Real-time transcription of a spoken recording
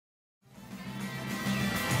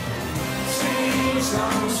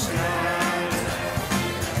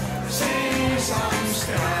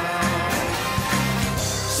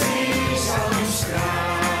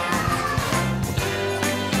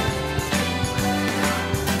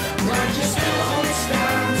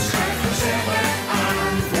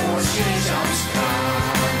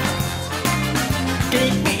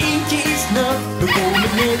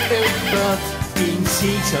het bad in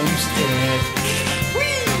Sesamstraat.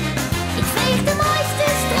 Ik veeg de mooiste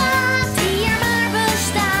straat die er maar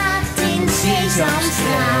bestaat in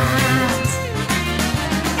Sesamstraat.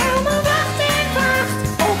 Elmo wacht en wacht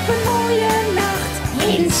op een mooie nacht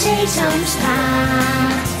in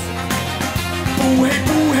Sesamstraat. Poe,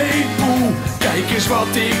 hey, poe, kijk eens wat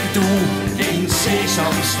ik doe in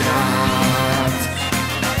Sesamstraat.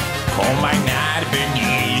 Kom maar naar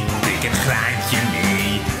beneden, pik het graantje mee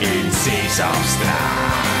in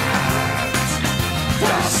Sesamstraat.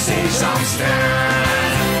 Dat is Sesamstraat.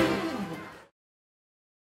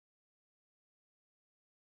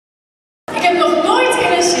 Ik heb nog nooit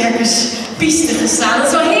in een circuspiste gestaan. Dat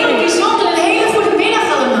is wel heel bijzonder. Een hele goede middag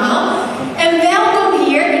allemaal. En welkom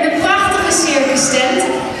hier in de prachtige circustent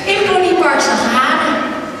in Ponypark Slagharen.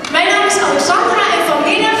 Mijn naam is Alexandra en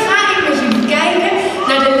vanmiddag ga ik met jullie kijken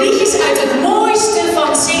naar de liedjes uit het mooiste van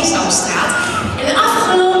Sesamstraat. En het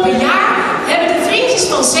afgelopen jaar hebben de vriendjes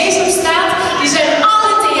van Sesamstraat, die zijn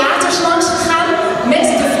alle theaters langs gegaan met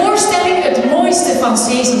de voorstelling Het Mooiste van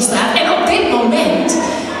Sesamstraat. En op dit moment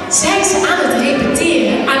zijn ze aan het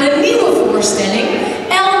repeteren aan een nieuwe voorstelling.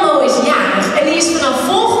 Elmo is jarig en die is vanaf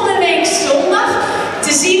volgende week zondag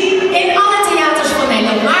te zien in alle theaters van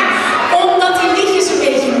Nederland. Maar omdat die liedjes een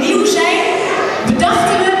beetje nieuw zijn,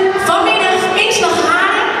 bedachten we vanmiddag in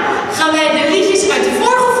Slagharen gaan wij de liedjes uit de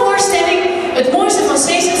vorige voorstelling, Het Mooiste van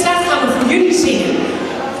Sesamstraat, gaan we voor jullie zingen.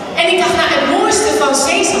 En ik dacht, nou, het mooiste van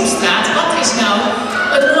Sesamstraat, wat is nou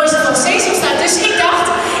het mooiste van Sesamstraat? Dus ik dacht,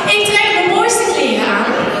 ik trek mijn mooiste kleren aan.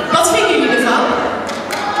 Wat vinden jullie ervan?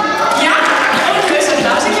 Ja? Een kus,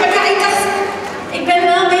 applaus. Ja, ik dacht, ik ben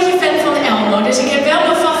wel een beetje fan van Elmo, dus ik heb wel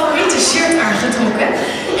mijn favoriete shirt aangetrokken.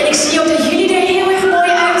 En ik zie ook dat jullie er heel erg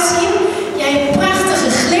mooi uitzien. Jij hebt prachtige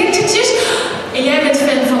glintertjes. En jij bent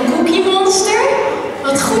fan van Cookie Monster.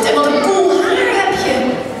 Wat goed en wat een cool haar heb je.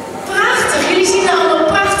 Prachtig, jullie zien er allemaal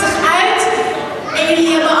prachtig uit. En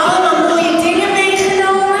jullie hebben allemaal mooie dingen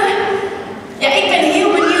meegenomen. Ja, ik ben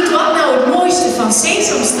heel benieuwd wat nou het mooiste van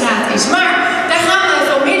Sesamstraat is. Maar daar gaan we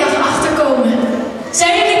vanmiddag achter komen.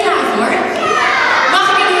 Zijn jullie er klaar voor? Mag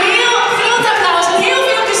ik een heel groot applaus en heel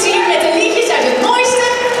veel plezier met de liedjes uit het mooiste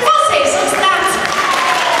van Sesamstraat.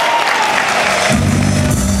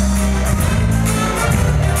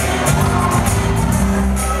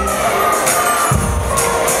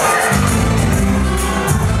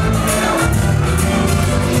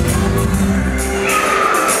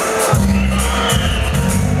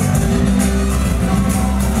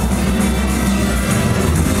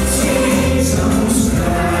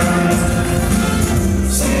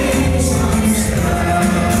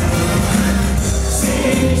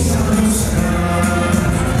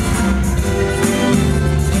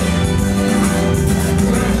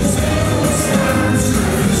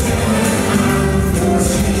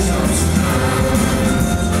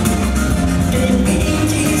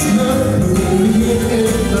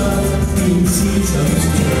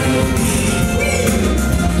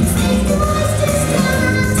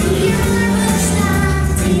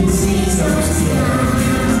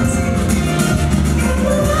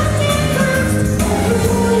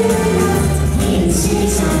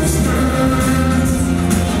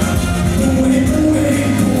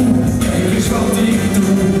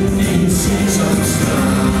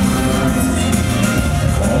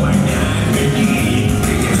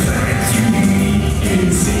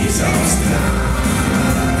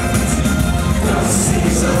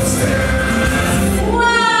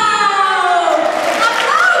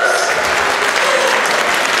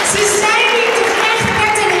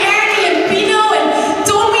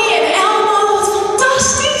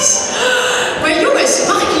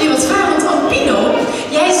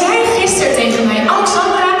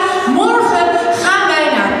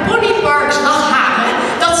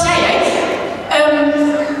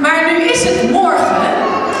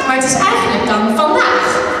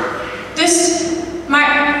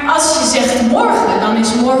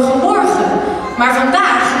 Maar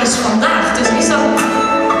vandaag is vandaag, dus is dat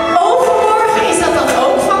overmorgen, is dat dan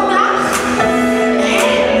ook vandaag? Nee.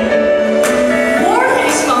 Morgen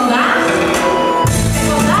is vandaag. En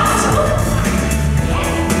vandaag is ook.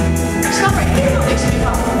 Ik snap er helemaal niks meer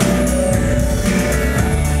van.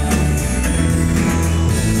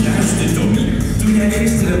 Luister, Tommie, toen jij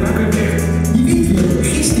gisteren wakker werd. Je weet wel,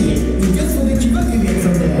 gisteren. Ik dacht wel dat je wakker werd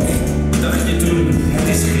vandaag. Dacht je toen, het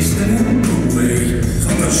is gisteren? Nee,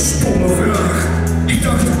 wat een stomme vraag. Ik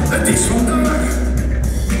dacht, het is vandaag.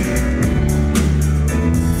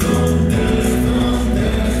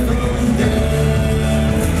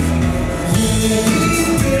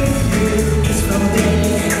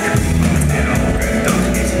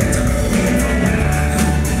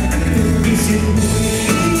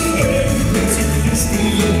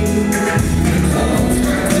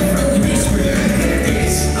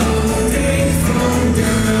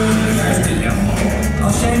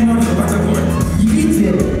 Als jij morgen wakker wordt, je weet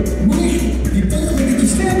wel, morgen, je bent een beetje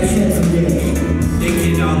sterrenbegrip van jij. Denk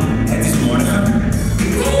je dan, het is morgen?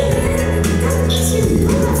 Nee, dat is een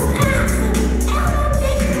domme vraag.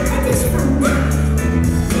 Elmo denkt, het is vandaag.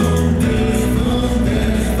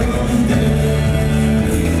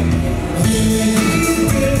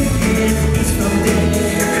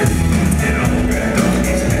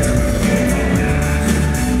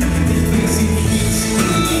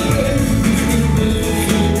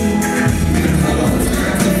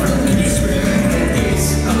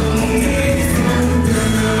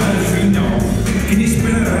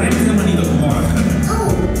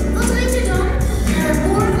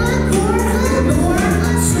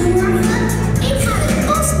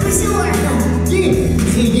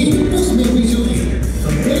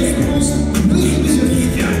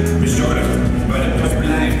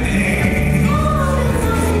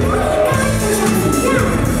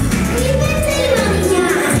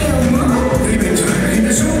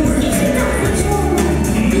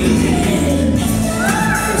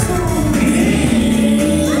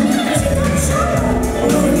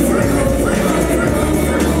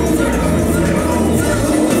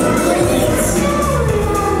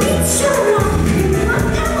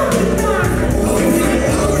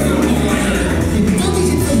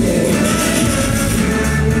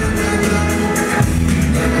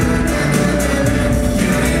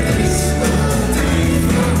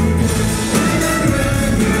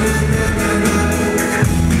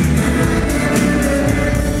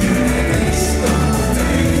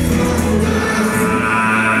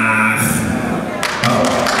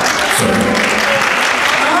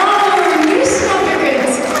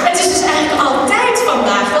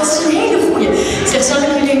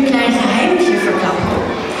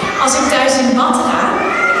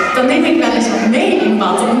 Dan neem ik wel eens wat mee in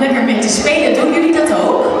bad om lekker mee te spelen. Doen jullie dat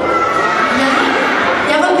ook? Ja?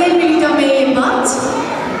 Ja, wat nemen jullie dan mee in bad?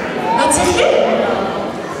 Wat zeg je?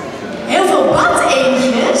 Heel veel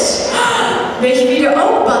badeentjes? Weet je wie er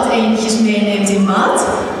ook badeentjes meeneemt in bad?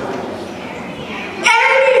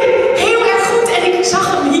 Ernie! Heel erg goed en ik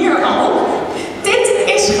zag hem hier al. Dit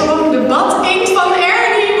is gewoon de badeend van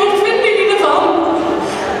Ernie. Wat vinden jullie ervan?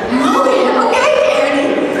 Mooi hè? Oh kijk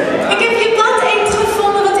Ernie. Ik heb je badeend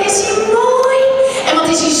gevonden. Wat is hij mooi. En wat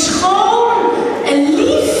is hij schoon en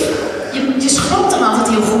lief. Je schroopt hem altijd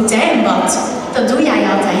heel goed hè in bad. Dat doe jij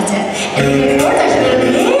altijd hè. En ik heb gehoord dat je er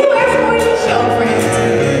een heel erg mooi liedje over hebt.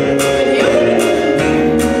 Ik ben heel benieuwd.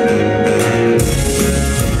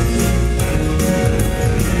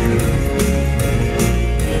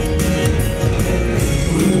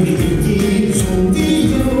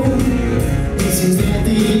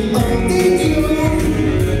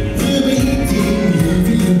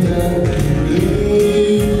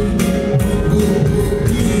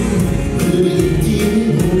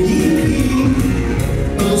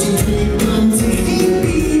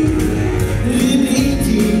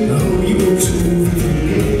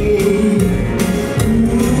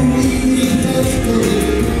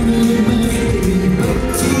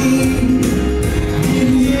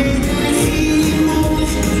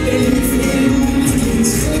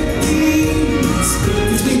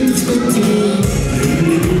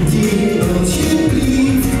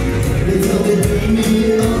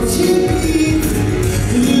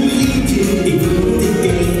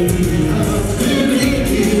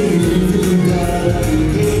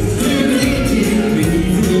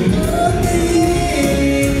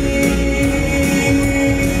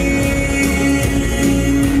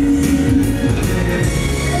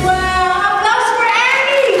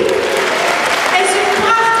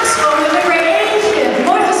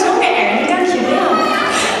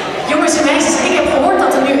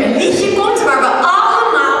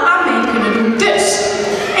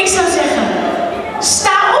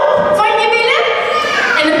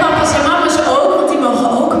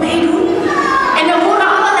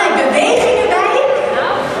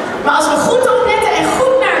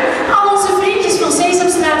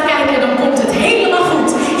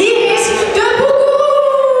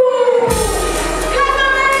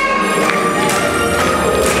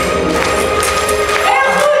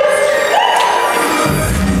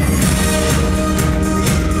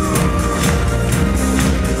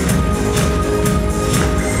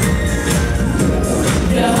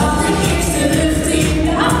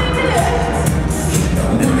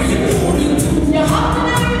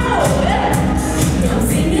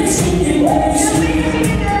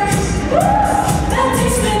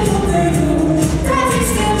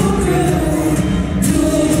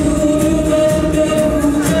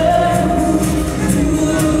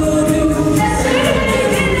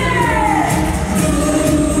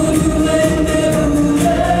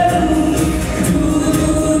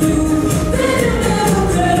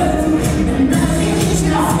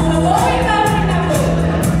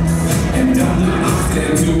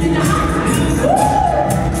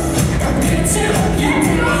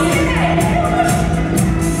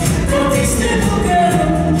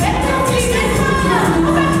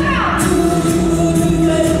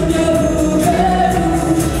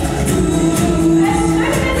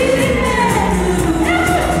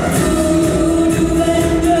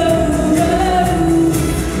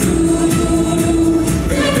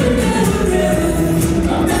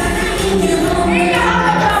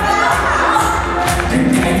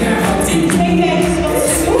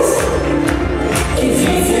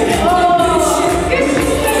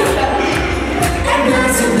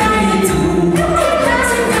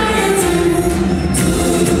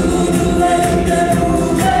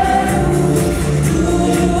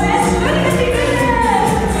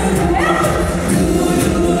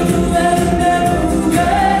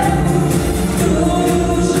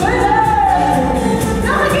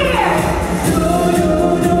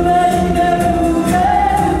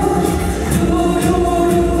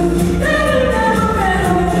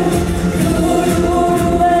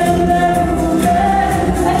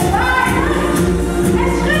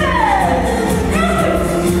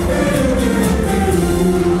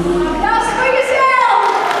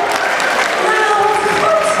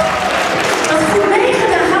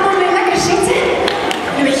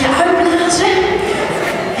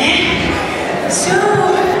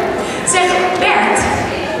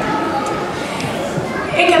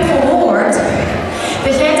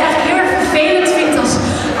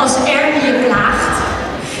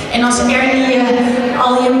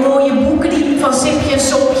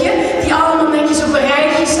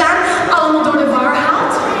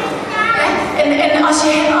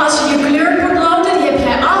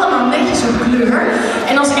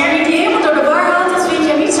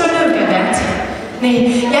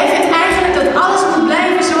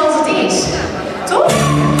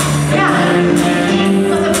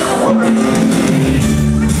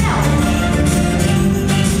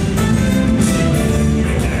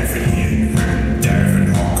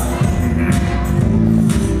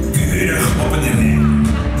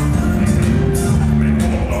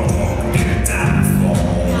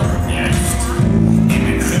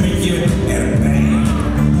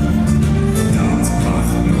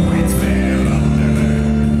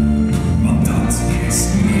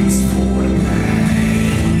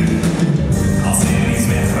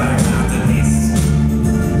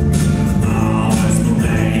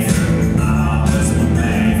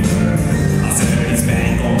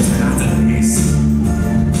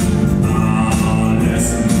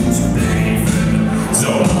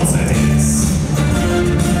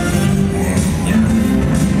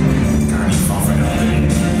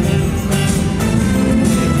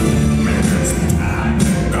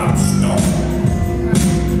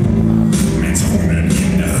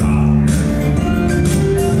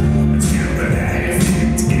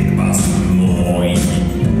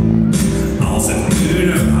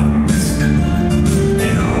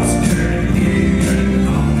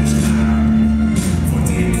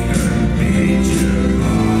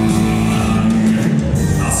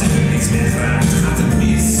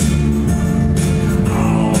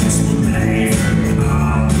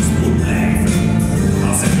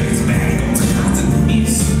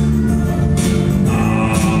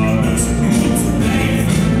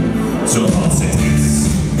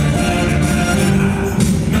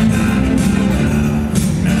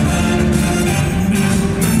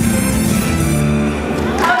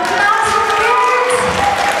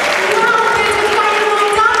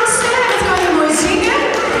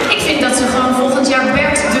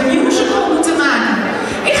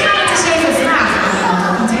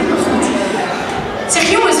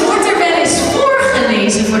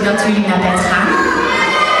 gaan?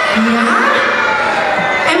 Ja?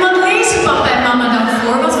 En wat lezen papa en mama dan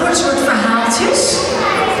voor? Wat voor soort verhaaltjes?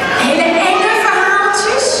 Hele enge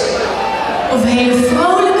verhaaltjes? Of hele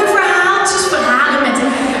vrolijke verhaaltjes? Verhalen met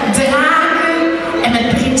draken en met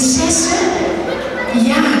prinsessen?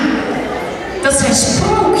 Ja, dat zijn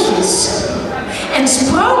sprookjes. En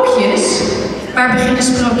sprookjes, waar beginnen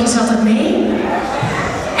sprookjes altijd mee?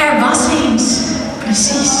 Er was eens,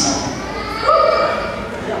 precies.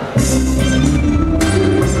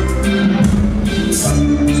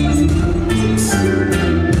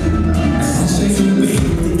 Als even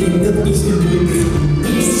begint, denk dat is de begin.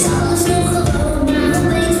 Is alles nog gewoon, maar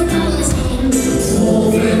opeens wordt alles eng.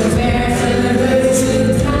 Over bergen,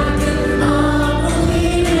 reuzen, draken,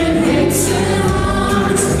 appelien en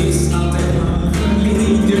heksenhaard. Het is altijd lang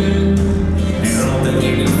geleden en altijd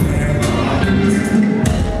in het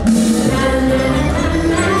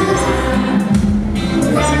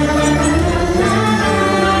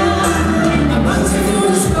Maar wat je voor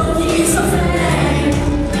een sprookje is zo fijn,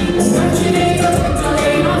 omdat je weet dat het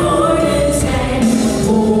alleen maar woorden zijn.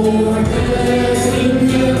 Woorden in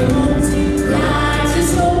je mond,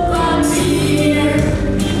 plaatjes op papier.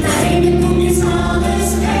 Daar in het boek is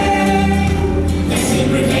alles eng, en ik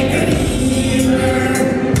ben lekker hier.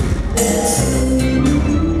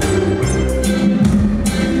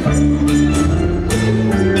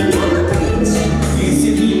 Is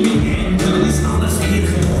het niet meer eng, dan is alles weer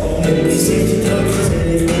gewoon. Je zet je dood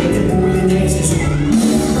gezellig met de mooie neusjes om.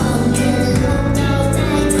 Want het loopt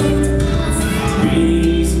altijd goed af.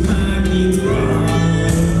 Wees maar niet bang.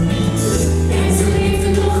 En ze leeft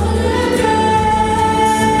er nog gelukkig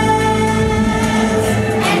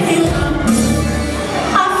en heel lang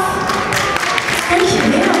af.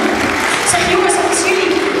 Dankjewel. Zeg jongens, als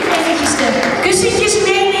jullie eventjes de kussentjes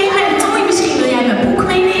meenemen. En Tommie, misschien wil jij mijn boek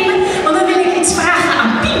meenemen. Want dan wil ik iets vragen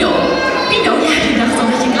aan Pino. Pino, ja, ik dacht al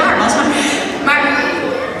dat je klaar was. Maar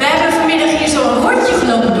we hebben vanmiddag hier zo een rondje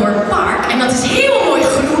gelopen door het park. En dat is heel mooi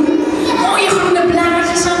groen. Mooie groene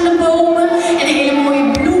blaadjes aan de bomen. En hele mooie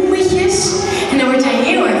bloemetjes. En daar word jij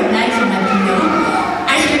heel erg blij van, hè, Pino.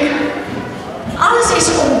 Eigenlijk, alles is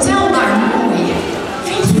ontelbaar mooi.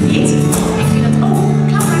 Vind je niet? Ik vind dat ook.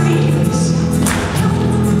 Klap maar weer eens.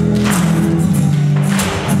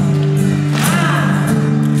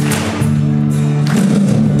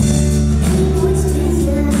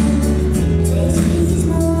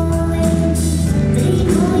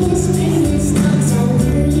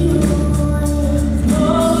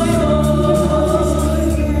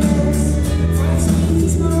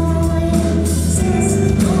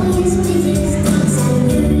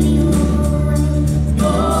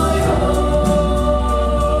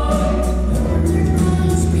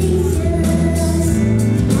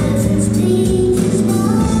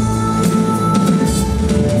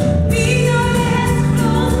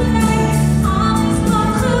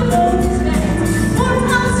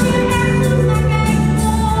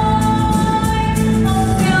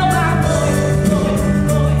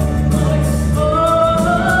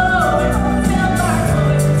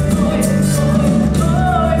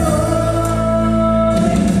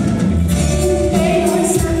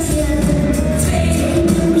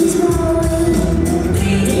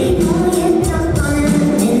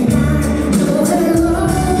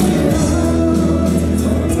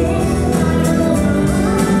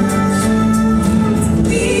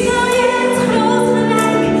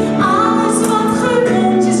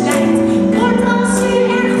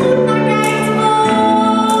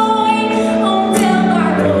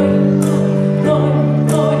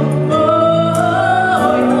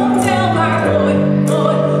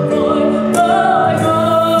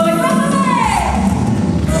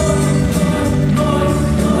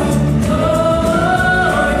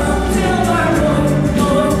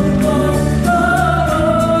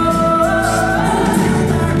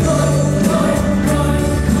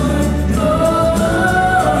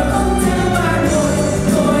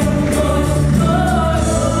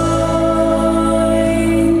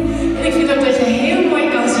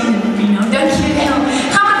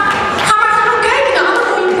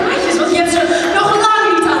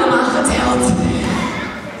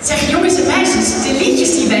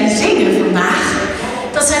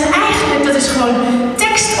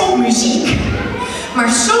 Maar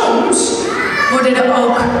soms worden er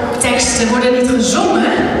ook teksten worden niet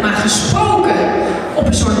gezongen, maar gesproken op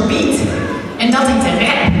een soort beat. En dat heet een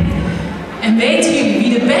rap. En weten jullie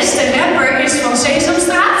wie de beste rapper is van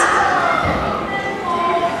Sesamstraat?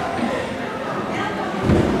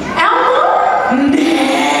 Elmo?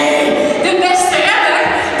 Nee! De beste rapper,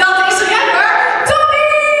 dat is rapper Tommie!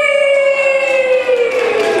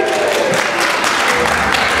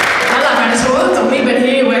 Nou, laat maar de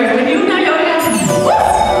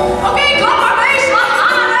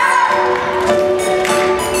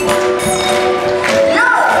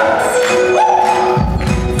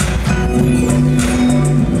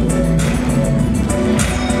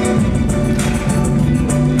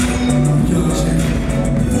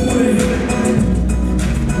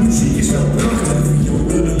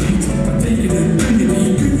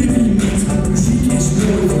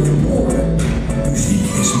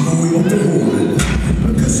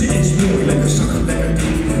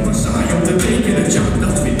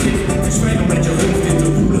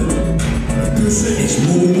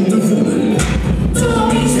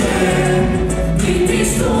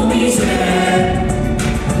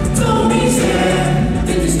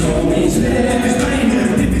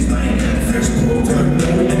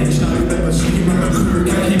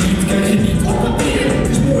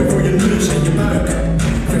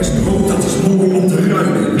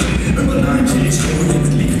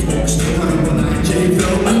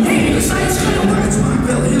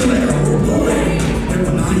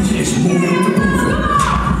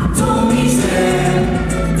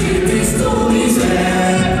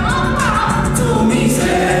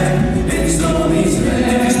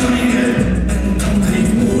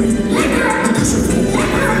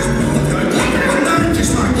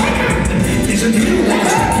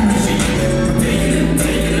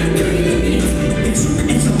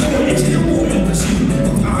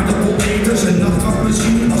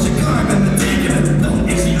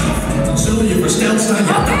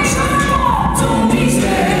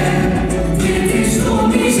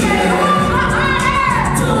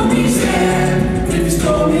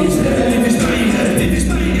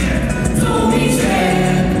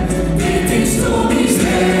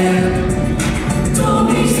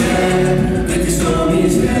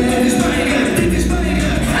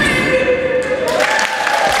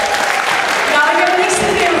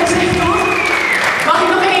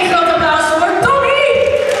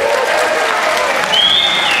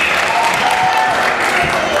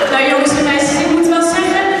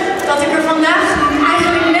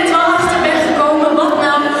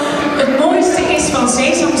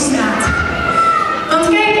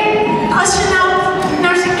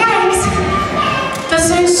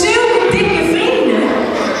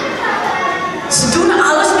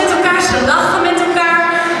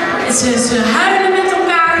En ze huilen met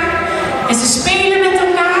elkaar. En ze spelen met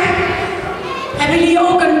elkaar. Hebben jullie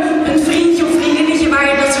ook een vriendje of vriendinnetje waar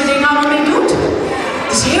je dat soort dingen allemaal mee doet?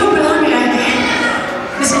 Dat is heel belangrijk, hè?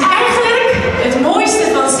 Dus eigenlijk, het mooiste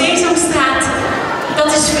van Sesamstraat, dat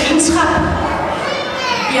is vriendschap.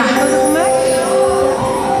 Ja.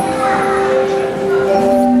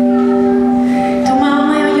 Doe maar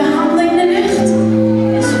allemaal je handen in de lucht.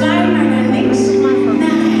 En zwaai maar naar links,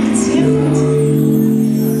 naar rechts. Heel goed.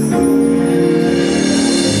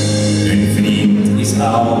 Een vriend is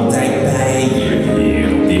altijd bij je,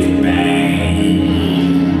 heel dichtbij.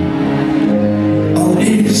 Al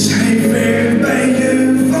is hij ver bij je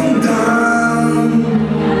vandaan.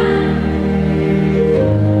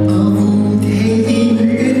 Al woont hij in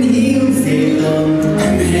een heel ver land,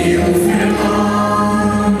 een heel ver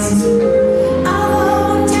land. Al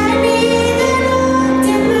woont hij midden op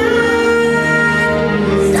de maan.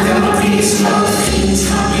 Dat is wat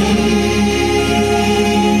vriendschap is.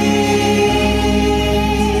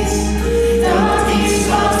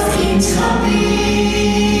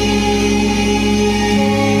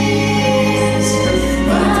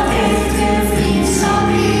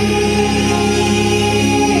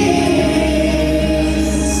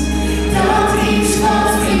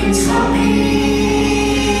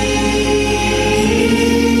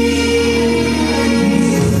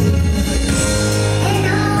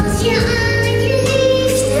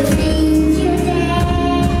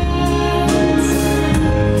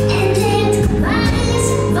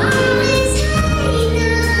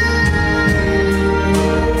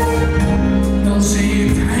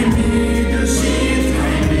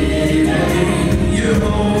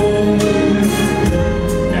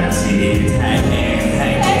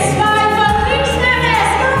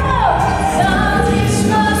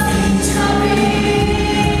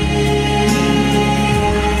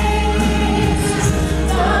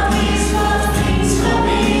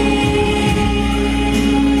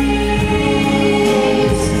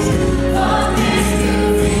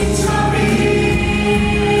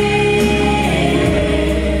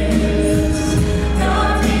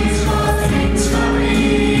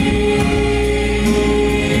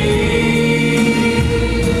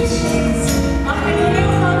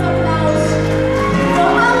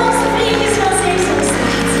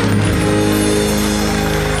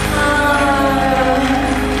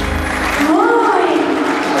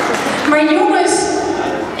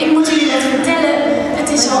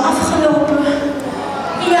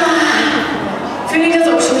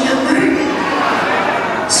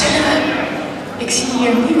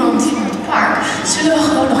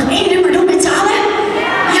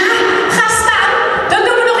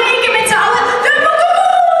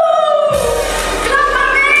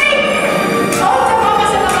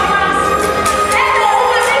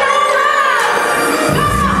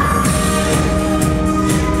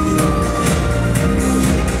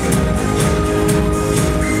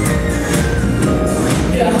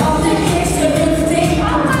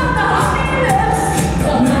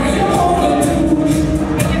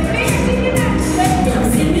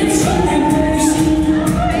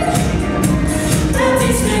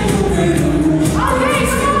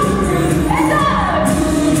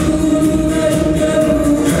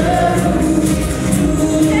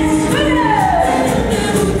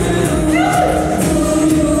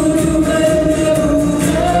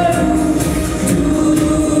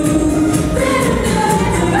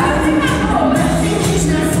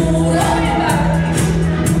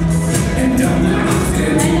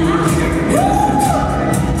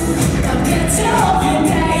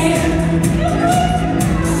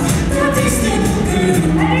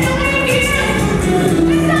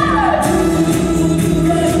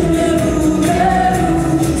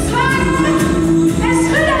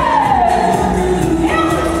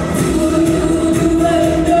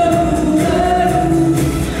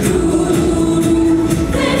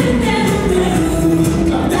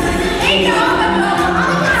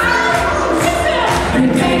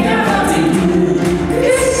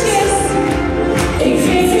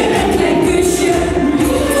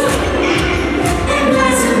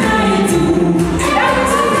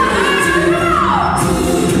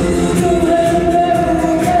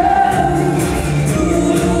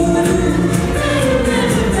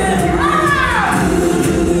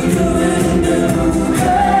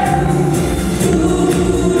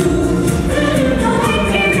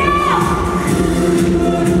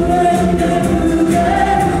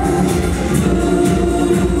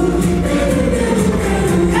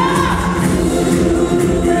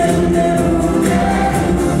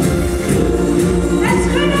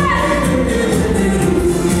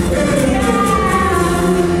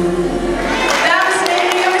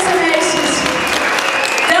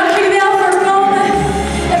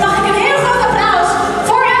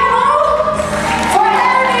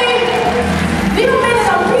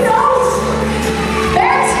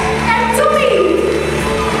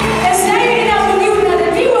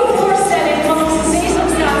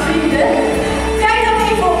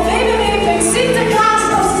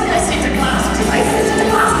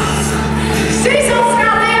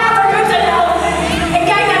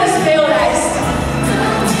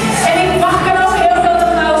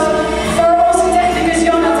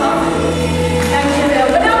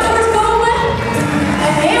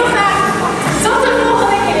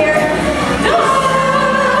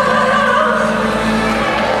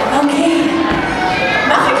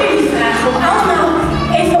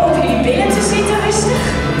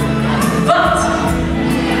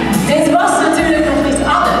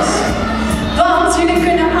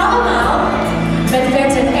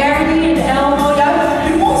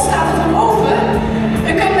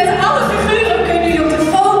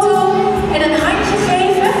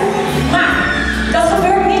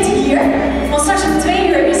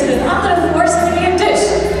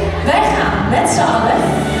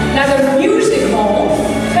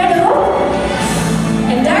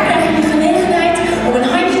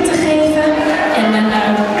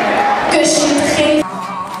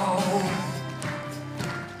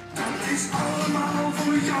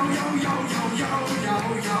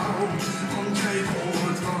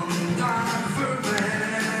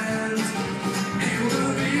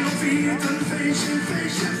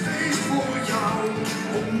 feestje, feest voor jou.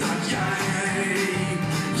 Omdat jij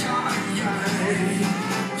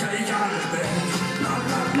jarig bent. La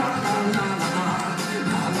la la la la la la.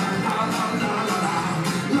 La la la la la la la.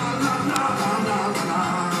 La la la la la la la.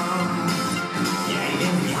 Jij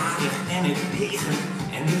bent jarig en het regent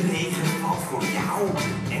en de regen valt voor jou.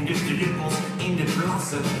 En de druppels in de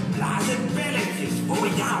plassen blazen belletjes voor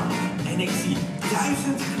jou. En ik zie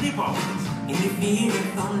 1000 knipoogjes in de veren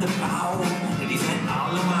van de pauw. En die zijn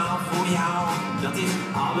allemaal voor jou, dat is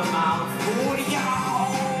allemaal voor jou.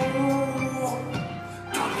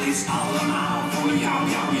 Dat is allemaal voor jou,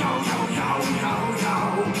 jou, jou, jou, jou, jou,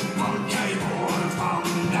 jou. Want jij wordt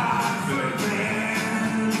vandaag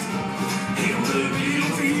verwend. Heel de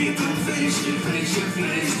wereld viert een feestje, feestje,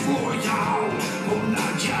 feest voor jou.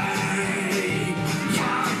 Omdat jij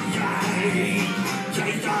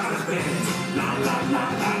jarig bent. La la la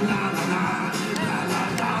la la la la. La la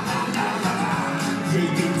la la la la la. Jij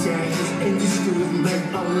bent jarig en de storm bij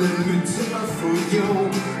alle mutsen af voor jou.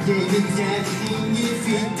 Jij bent jarig en je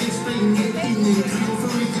vindt een springen in een grill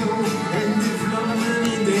voor jou. En de vlammen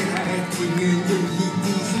in de haard zingen de liedje.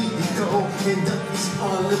 En dat is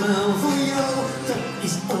allemaal voor jou. Dat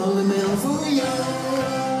is allemaal voor jou.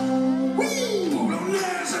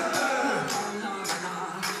 Polonaise.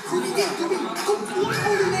 Goed idee, Tommie. Kom,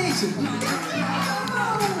 Polonaise.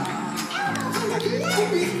 Kom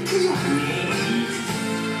weer,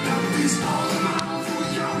 Dat is allemaal voor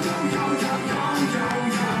jou, jou, jou, jou, jou, jou,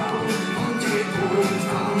 jou. Want je wordt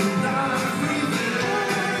vandaag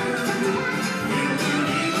verwend. Heel de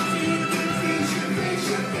wereld viert een feestje,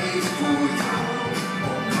 feestje, feest voor jou.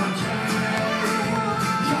 Omdat jij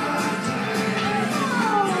jarig bent. La la la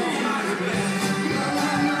la la la. La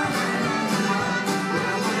la la la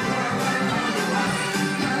la la.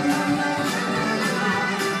 La la la la la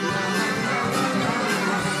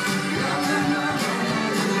la.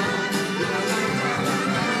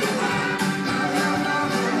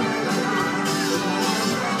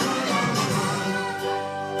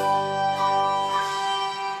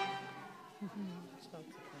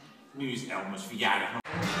 Nu is Elmo's verjaardag.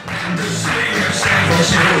 De slingers zijn van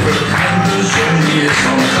zilver en de zon die is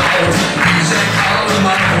van goud. Die zijn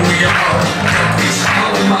allemaal voor jou, dat is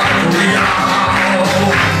allemaal voor jou.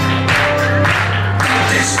 Dat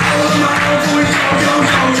is allemaal voor jou, jou,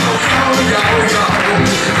 jou, jou, jou, jou, jou.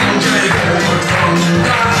 Want jij wordt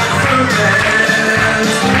vandaag verwend.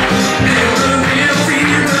 Heel de wereld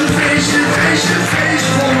viert een feestje, feestje, feest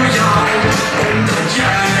voor jou. Omdat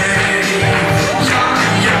jij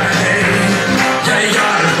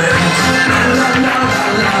jarig bent. La la la la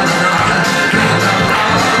la la. La la la la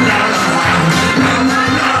la la. La la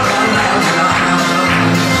la la la la.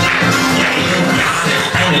 Jij bent jarig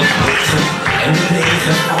en het regent en de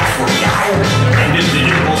regen valt voor jou. En de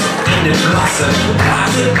druppels in de plassen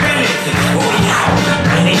blazen belletjes voor jou.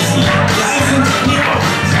 En ik zie 1000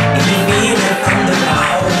 knipoogjes in de veren van de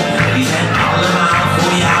pauw. Die zijn allemaal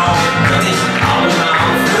voor jou, dat is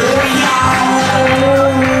allemaal voor jou.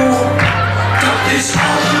 Dat is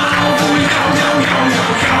allemaal voor jou, jou, jou, jou,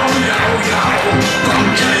 jou, jou, jou.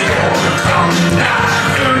 Want jij wordt vandaag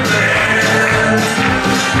verwend.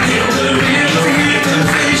 Heel de wereld viert een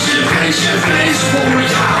feestje, feestje, feest voor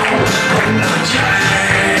jou. Omdat jij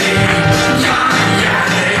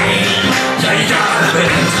jarig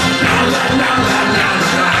bent. La la la la la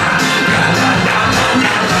la. La la la la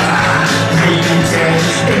la la.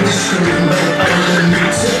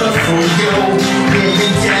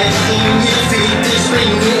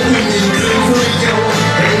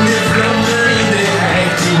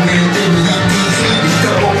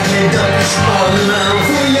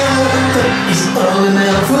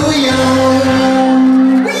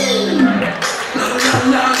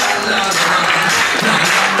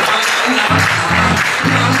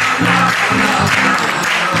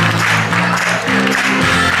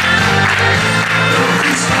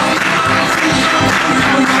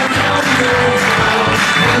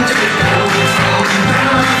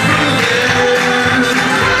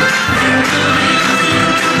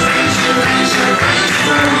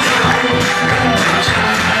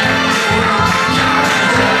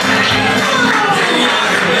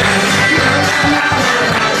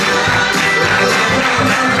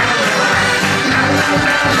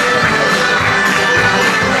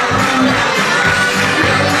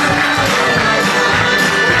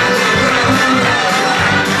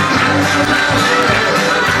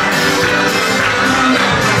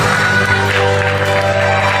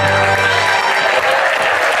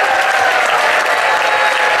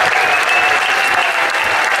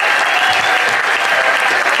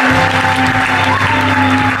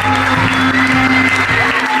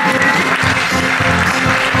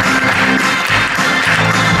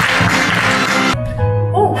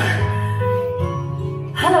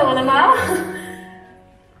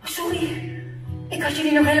 sorry. Ik had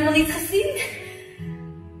jullie nog helemaal niet gezien.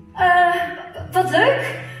 Wat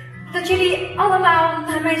leuk dat jullie allemaal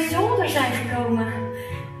naar mijn zolder zijn gekomen.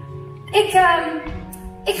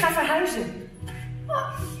 Ik ga verhuizen.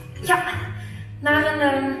 Ja, naar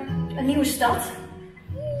een nieuwe stad.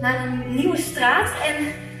 Naar een nieuwe straat en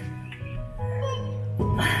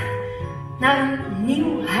naar een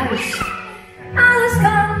nieuw huis. Alles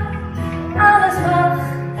kan, alles mag,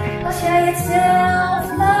 als jij het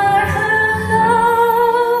zelf maar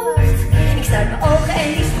gelooft. Ik sluit mijn ogen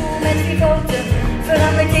en die stoel met 4 poten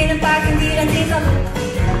verandert in een paardendier en 3 galop.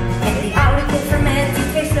 En die oude koffer met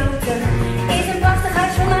die 2 sloten is een prachtig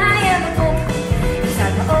huis voor mij en mijn kop. Ik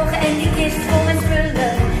sluit mijn ogen en die kist vol met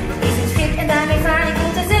spullen is een schip en daarmee vaar ik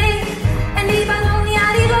op de zee. En die ballon, ja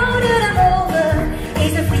die rode daarboven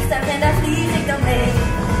is een vliegtuig en daar vlieg ik dan mee.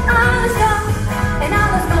 Alles kan en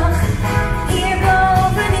alles mag,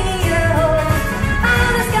 hierboven in je hoofd.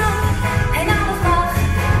 Alles kan en alles mag,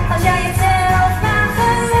 als jij het zelf maar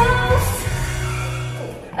gelooft.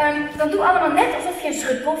 Dan doe allemaal net alsof je een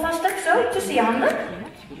schutbol vast hebt, zo, tussen je handen.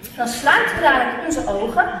 Dan sluiten we dadelijk onze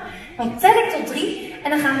ogen, dan tel ik tot 3 en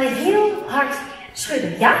dan gaan we heel hard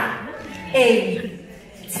schudden, ja? 1,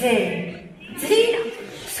 2, 3,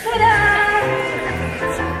 schudden!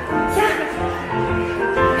 Ja,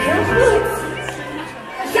 heel goed.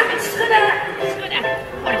 Ja, schudden!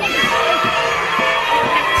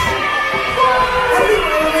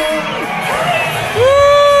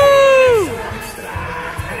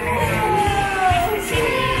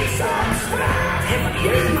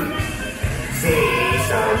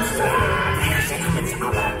 Sesamstraat, daar zijn we met z'n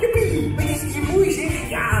allen. Juppie, wat is het hier mooi zeg.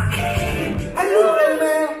 Ja. Hallo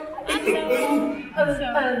allemaal, ik ben Ernie.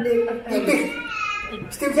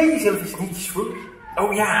 Stel jij jezelf eens netjes voor?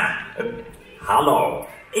 Oh ja. Hallo,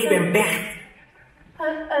 ik ben Bert.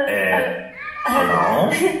 Hallo?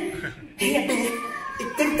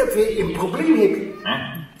 Ik denk dat we een probleem hebben.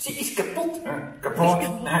 Ze is kapot. Kapot?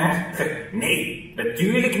 Nee,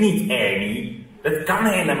 natuurlijk niet, Ernie. Dat kan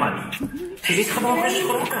helemaal niet. Ze is gewoon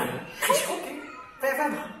geschrokken. Geschrokken?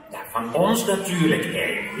 Waarvan? Ja, van ons natuurlijk,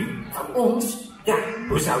 Ernie. Van ons? Ja,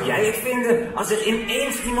 hoe zou jij het vinden als er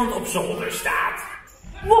ineens iemand op zolder staat?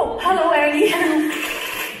 Wow, hallo Ernie.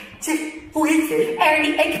 Zeg, hoe heet jij?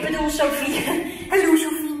 Ernie, ik bedoel Sophie. Hallo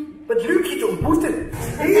Sophie, wat leuk je te ontmoeten.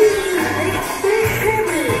 Hé,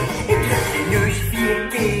 ik druk je neus 4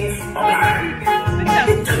 keer.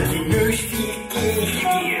 Ik druk je neus 4 keer.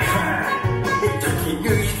 Ik druk je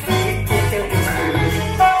neus 4 keer telkens terug.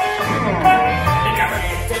 Ik kan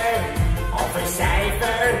letten of een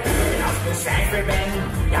cijfer. En als ik een cijfer ben,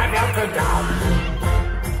 ja welke dan?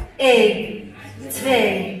 1,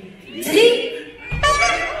 2, 3.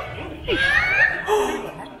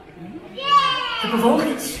 Er bewoog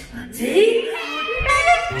iets. 3.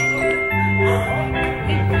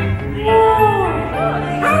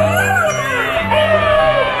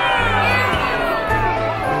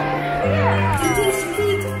 Dit is het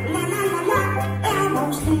lied, la la la la,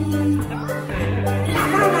 Elmo's lied. La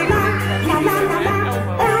la la la, la la la la,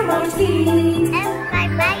 Elmo's lied. En bij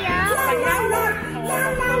mij ook. La la la, la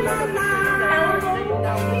la la la.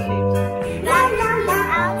 La la la,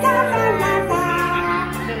 la la la la.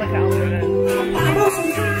 Elmo's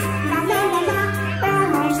lied, la la la la,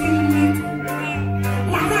 Elmo's lied.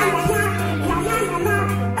 La la la la, la la la la,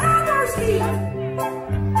 Elmo's lied.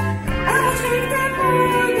 Elmo schreef de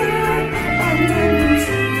woorden en de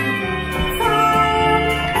muziek van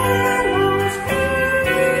Elmo's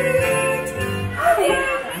lied. Oh ja,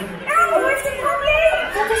 Elmo heeft een probleem.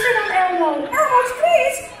 Wat is er dan, Elmo? Elmo's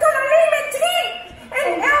quiz kan alleen met 3. En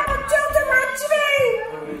Elmo telt er maar 2.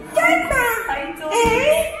 Kijk maar. 1,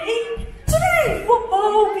 2.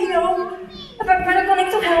 Oh, Pino. Maar dan kan ik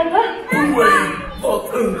toch helpen?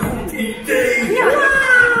 Wat een goed idee. Ja,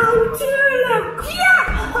 wauw, tuurlijk. Ja,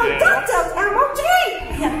 want dat telt Elmo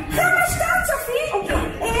 3. Ja. Ga maar staan, Sophie.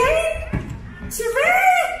 1, 2,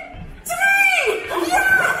 3. Ja,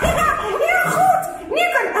 heel goed. Nu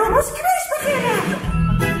kan Elmo's quiz beginnen.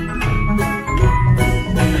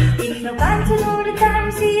 Ik loop buiten door de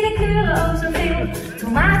tuin, zie de kleuren oh zoveel.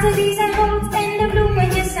 Tomaten die zijn rood en de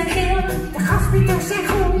bloemetjes zijn geel. De grasbieters zijn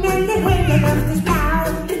groen en de hele lucht is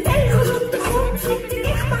blauw. De tegels op de grond zitten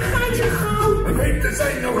dicht, maar grijzig goud. Mijn veten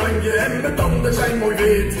zijn oranje en mijn tanden zijn mooi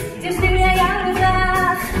wit. Dus nu naar jou de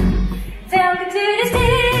vraag. Welke kleur is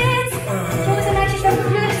dit? Jongens en meisjes, welke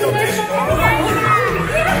kleur is de neus van Elmo?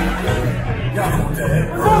 Ja goed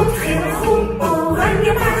hè. Rood, geel, groen,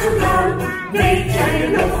 oranje, paars en blauw. Weet jij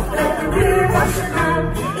nog welke kleur was het nou?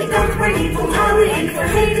 Ik kan het maar niet onthouden, ik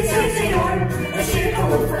vergeet het steeds enorm. Een cirkel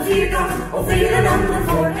of een vierkant of weer een andere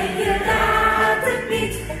vorm. En je raadt het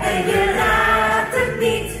niet, en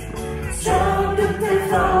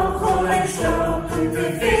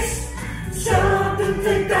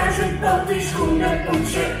wat die schoenen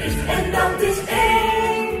poetsen is. En dat is 1,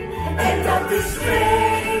 en dat is 2.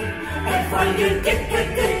 En van je dikke,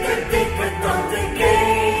 dikke, dikke tante K.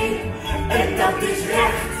 En dat is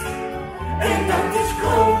recht, en dat is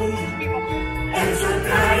krom. En zo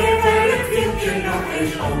draaien wij het wieltje nog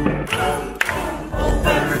eens om. Op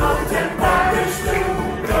een grote paddenstoel,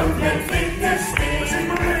 rood met witte steen.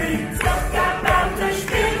 Stap daar buiten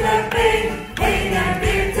spillerbeen, heen en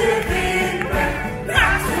weer te wippen.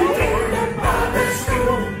 Raakt goed door de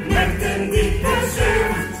paddenstoel, met een diepe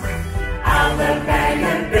zucht. Allebei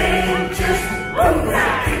mijn beentjes, hoera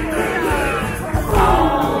in de lucht.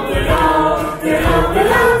 De rauw, de rauw, de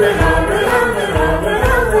rauw, de rauw, de rauw, de rauw, de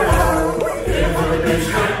rauw, de rauw. De deur van de bus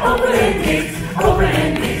gaat open en dicht, open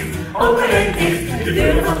en dicht, open en dicht. De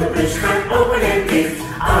deuren van de bus gaan open en dicht,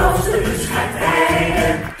 als de bus gaat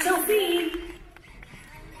rijden. Sophie?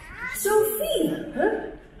 Sophie? Huh?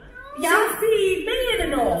 Ja? Sophie, ben je er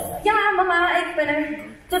nog? Ja, mama, ik ben er.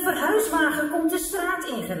 De verhuiswagen komt de straat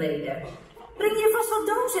ingereden. Breng je vast wat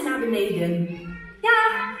dozen naar beneden? Ja,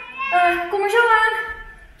 kom er zo aan.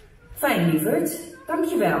 Fijn, lieverd.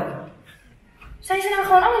 Dankjewel. Zijn ze nou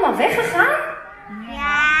gewoon allemaal weggegaan?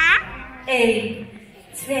 Ja. 1,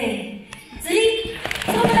 2, 3.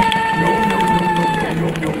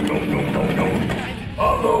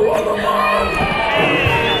 Hallo allemaal.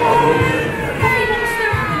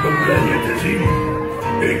 Wat ben je te zien?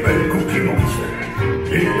 Ik ben Cookie Monster.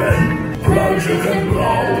 Ik ben pluizig en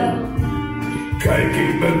blauw. Kijk,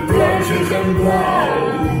 ik ben pluizig en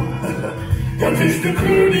blauw. Dat is de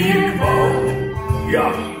kleur die ik wou.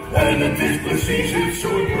 Ja, en het is precies het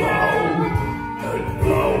soort blauw. Het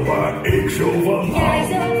blauw waar ik zo van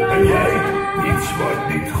hou. En jij, niet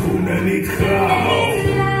zwart, niet groen en niet grauw.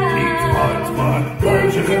 Niet hard, maar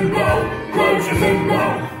pluizig en blauw. Pluizig en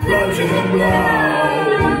blauw, pluizig en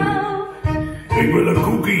blauw. Ik wil een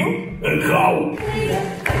cookie en gauw.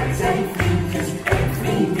 Het zijn vriendjes en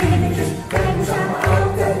vriendinnetjes, we samen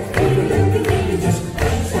altijd hele leuke dingetjes.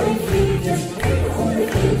 Het zijn vriendjes, hele goede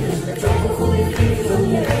vriendjes, met zoveel goede vriendjes om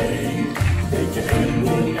je heen. Weet je één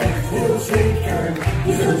ding echt heel zeker,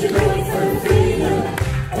 je zult je nooit vervelen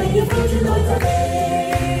en je voelt je nooit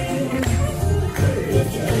alleen.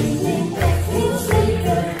 Weet je één ding echt heel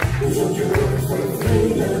zeker, je zult je nooit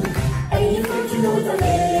vervelen en je voelt je nooit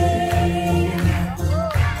alleen.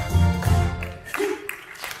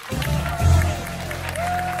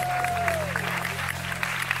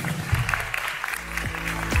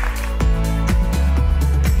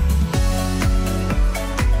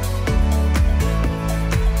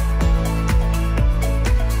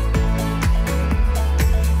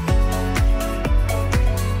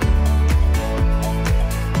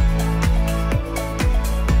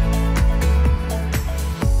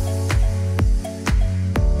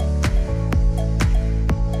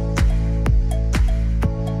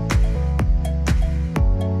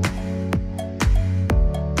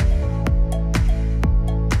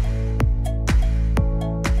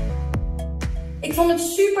 Ik vond het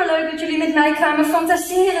superleuk dat jullie met mij kwamen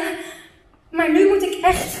fantaseren. Maar nu moet ik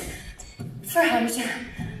echt verhuizen.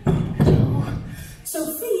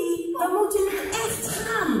 Sophie, we moeten nu echt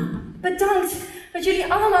gaan. Bedankt dat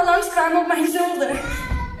jullie allemaal langskwamen op mijn zolder.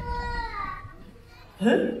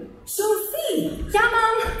 Huh? Sophie? Ja,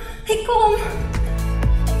 mam. Ik kom.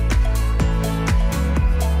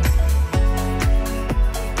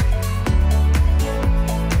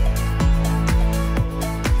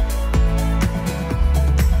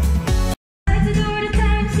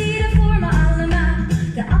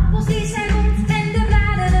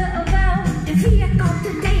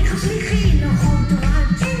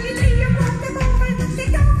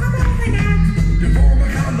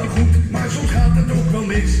 Maar soms gaat het ook wel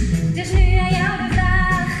mis. Dus nu aan jou de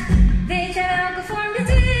vraag, weet jij wel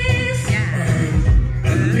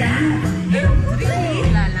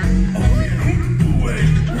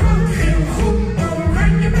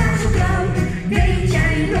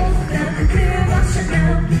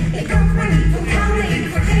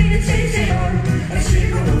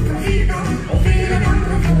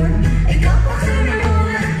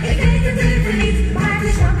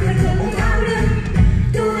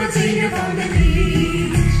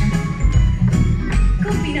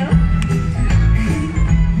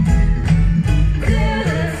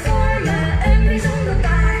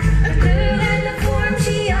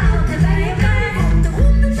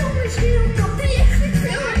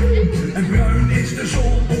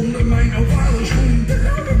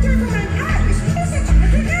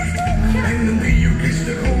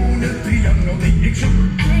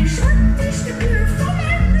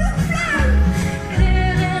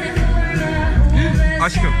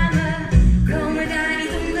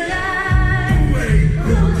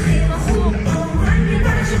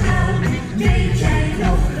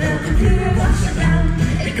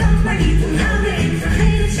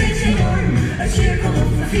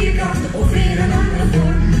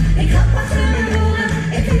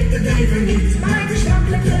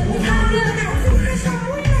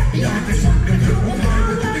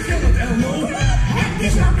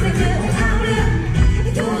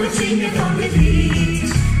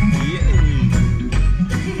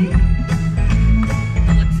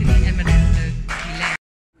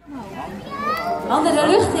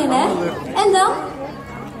hem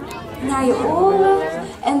dan. Naar je oren.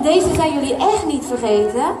 En deze zijn jullie echt niet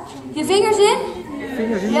vergeten. Je vingers in.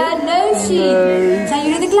 Je neusie. Zijn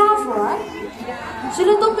jullie er klaar voor?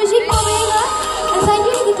 Zullen we het op muziek proberen? En zijn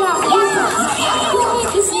jullie er klaar voor?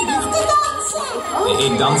 Je zit nog te dansen.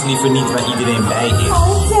 Ik dans liever niet waar iedereen bij is.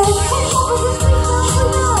 Oh, Tess, kom op,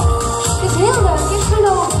 het is heel leuk.